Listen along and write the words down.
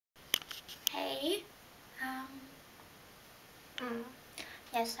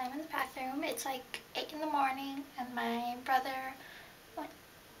Yes, I'm in the bathroom. It's like 8 in the morning and my brother... What?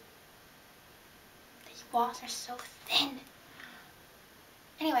 These walls are so thin.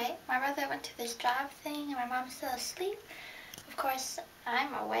 Anyway, my brother went to this job thing and my mom's still asleep. Of course,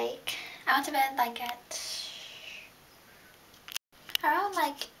 I'm awake. I went to bed like at around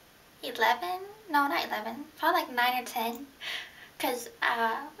like 11? No, not 11. Probably like 9 or 10. Because,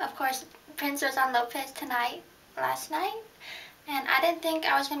 of course, Prince was on Lopez tonight, last night. And I didn't think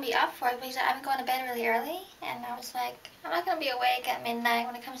I was going to be up for it because I've been going to bed really early. And I was like, I'm not going to be awake at midnight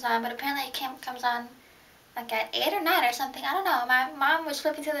when it comes on. But apparently it comes on like at 8 or 9 or something. I don't know. My mom was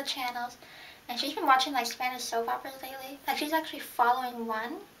flipping through the channels. And she's been watching like Spanish soap operas lately. Like she's actually following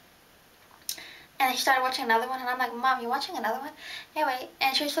one. And then she started watching another one. And I'm like, Mom, you're watching another one? Anyway,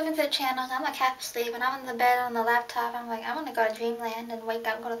 and she was flipping through the channels. And I'm like half asleep. And I'm in the bed on the laptop. I'm like, I'm going to go to Dreamland and wake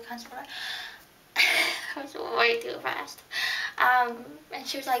up and go to the concert. I was way too fast. And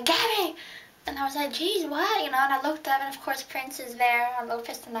she was like, Gabby! And I was like, geez, what? You know, and I looked up, and of course Prince is there on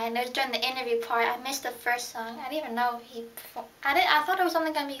Lopez tonight. And it was during the interview part. I missed the first song. I didn't even know he performed. I thought it was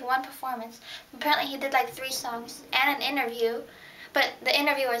only going to be one performance. Apparently he did like 3 songs and an interview. But the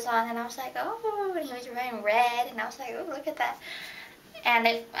interview was on, and I was like, oh, and he was wearing red. And I was like, oh, look at that. And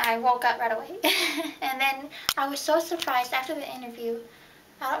I woke up right away. And then I was so surprised after the interview.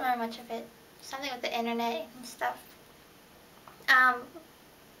 I don't remember much of it. Something with the internet and stuff.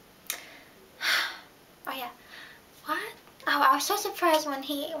 Oh yeah. What? Oh, I was so surprised when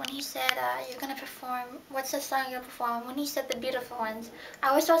he said, you're gonna perform, what's the song you're gonna perform? When he said The Beautiful Ones.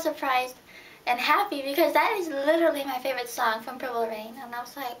 I was so surprised and happy because that is literally my favorite song from Purple Rain. And I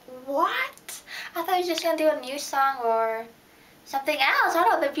was like, what? I thought he was just gonna do a new song or something else. I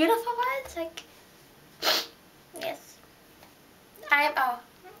don't know, The Beautiful Ones? Like, yes.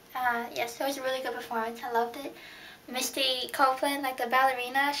 Yes, it was a really good performance. I loved it. Misty Copeland, like the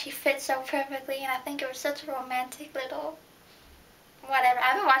ballerina, she fits so perfectly, and I think it was such a romantic little whatever.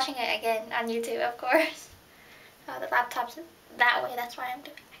 I've been watching it again on YouTube, of course. Oh, the laptop's that way, that's why I'm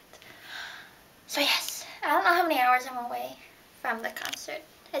doing it. So yes, I don't know how many hours I'm away from the concert.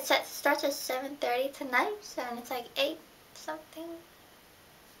 It starts at 7:30 tonight, so and it's like 8 something.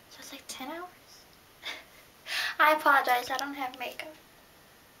 So it's like 10 hours. I apologize, I don't have makeup.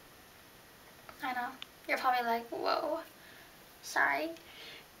 I know. You're probably like, whoa, sorry.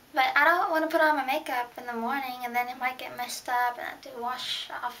 But I don't want to put on my makeup in the morning and then it might get messed up and I have to wash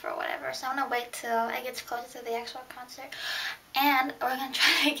off or whatever. So I'm going to wait till it gets closer to the actual concert. And we're going to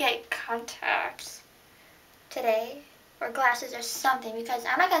try to get contacts today or glasses or something because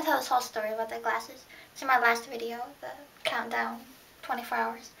I'm not going to tell this whole story about the glasses. It's in my last video, the countdown 24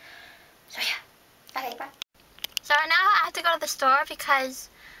 hours. So yeah. Okay, bye. So now I have to go to the store because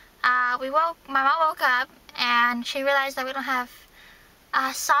my mom woke up and she realized that we don't have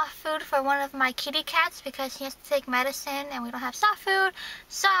soft food for one of my kitty cats because he has to take medicine and we don't have soft food.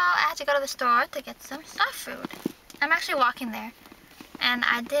 So I had to go to the store to get some soft food. I'm actually walking there and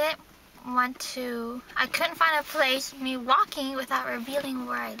I couldn't find a place me walking without revealing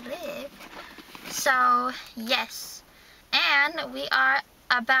where I live. So yes, and we are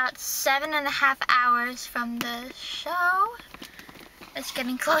about 7.5 hours from the show. It's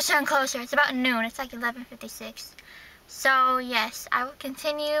getting closer and closer. It's about noon. It's like 11:56. So yes, I will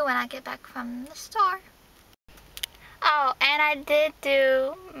continue when I get back from the store. Oh, and I did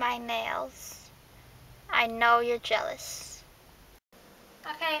do my nails. I know you're jealous.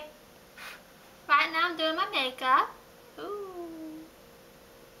 Okay, right now I'm doing my makeup. Ooh.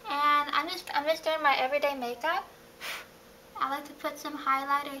 And I'm just doing my everyday makeup. I like to put some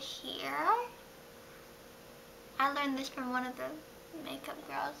highlighter here. I learned this from one of the makeup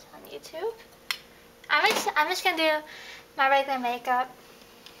girls on YouTube. I'm just gonna do my regular makeup.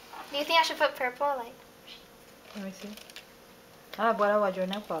 Do you think I should put purple? Like, let me see. Ah, what about your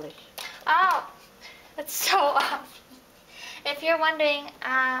nail polish? oh, that's so off. If you're wondering,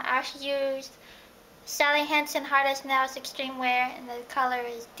 I actually used Sally Hansen Hard as Nails Extreme Wear, and the color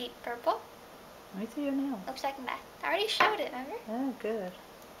is deep purple. Let me see your nail. Looks like that. I already showed it, remember? Oh, good.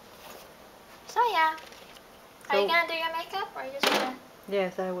 So yeah. Are you gonna do your makeup, or are you just gonna?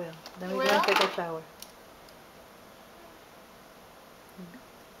 Yes, I will. Then we're gonna take a shower.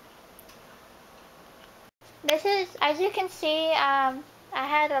 This is, as you can see, I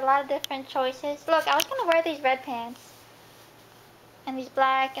had a lot of different choices. Look, I was gonna wear these red pants and these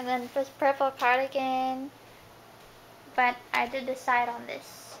black and then this purple cardigan, but I did decide on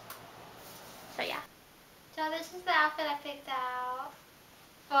this. So yeah. So this is the outfit I picked out.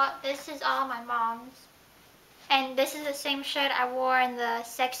 Well, this is all my mom's. And this is the same shirt I wore in the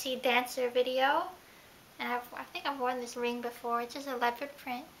Sexy Dancer video. And I think I've worn this ring before. It's just a leopard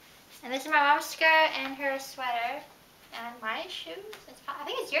print. And this is my mom's skirt and her sweater. And my shoes. I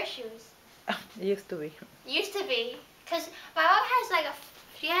think it's your shoes. It used to be. Used to be. Because my mom has like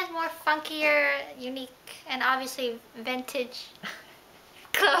she has more funkier, unique, and obviously vintage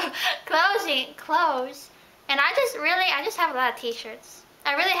clothes. And I just have a lot of t-shirts.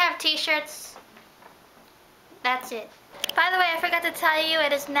 I really have t-shirts. That's it. By the way, I forgot to tell you,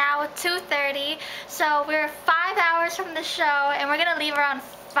 it is now 2:30, so we're 5 hours from the show, and we're gonna leave around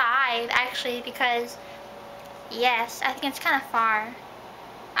 5 actually, because yes, I think it's kind of far.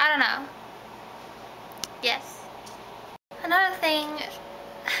 I don't know. Yes. Another thing,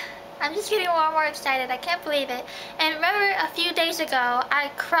 I'm just getting more and more excited. I can't believe it. And remember a few days ago,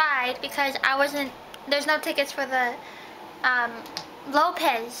 I cried because there's no tickets for the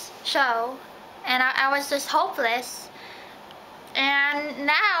Lopez show, and I was just hopeless. And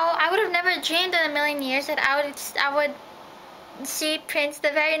now I would have never dreamed in a million years that I would see Prince the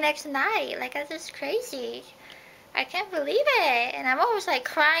very next night. Like, that's just crazy. I can't believe it. And I'm always like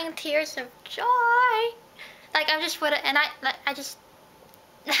crying tears of joy. Like, I just would have, and I just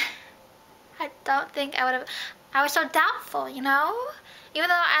I don't think I would have. I was so doubtful, you know? Even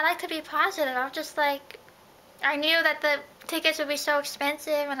though I like to be positive, I was just like, I knew that the tickets would be so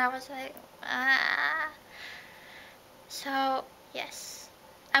expensive, and I was like, ah. So, yes.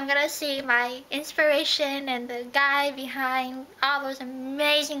 I'm gonna see my inspiration and the guy behind all those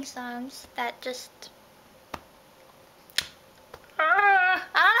amazing songs that just, I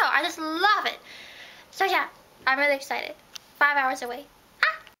don't know, I just love it. So yeah, I'm really excited. 5 hours away.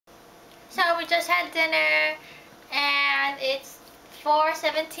 So we just had dinner, and it's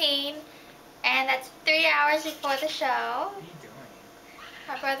 4:17, and that's 3 hours before the show. What are you doing?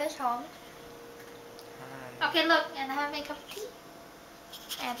 My brother's home. Hi. Okay, look, and I have a cup of tea.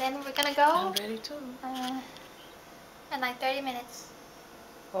 And then we're gonna go. I'm ready too. In like 30 minutes.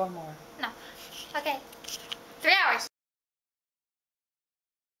 Or more. No. Okay. 3 hours.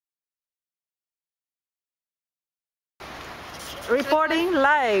 Reporting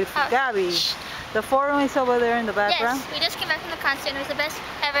live, Oh. Gabby. The forum is over there in the background. Yes, we just came back from the concert, and it was the best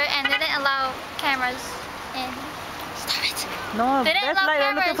ever, and they didn't allow cameras in. Stop it. No, They didn't best allow light.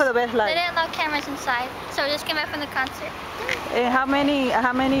 I'm looking for the best They light. didn't allow cameras inside, so we just came back from the concert. How many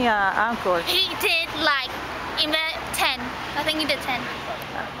anchors? He did like 10. I think he did 10.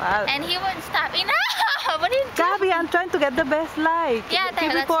 And he wouldn't stop. Enough! What are you doing? Gabby, I'm trying to get the best light. Yeah, there,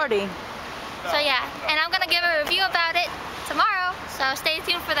 Keep that's recording. So yeah, and I'm gonna give a review about it tomorrow. So stay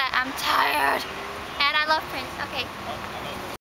tuned for that. I'm tired. And I love Prince. Okay.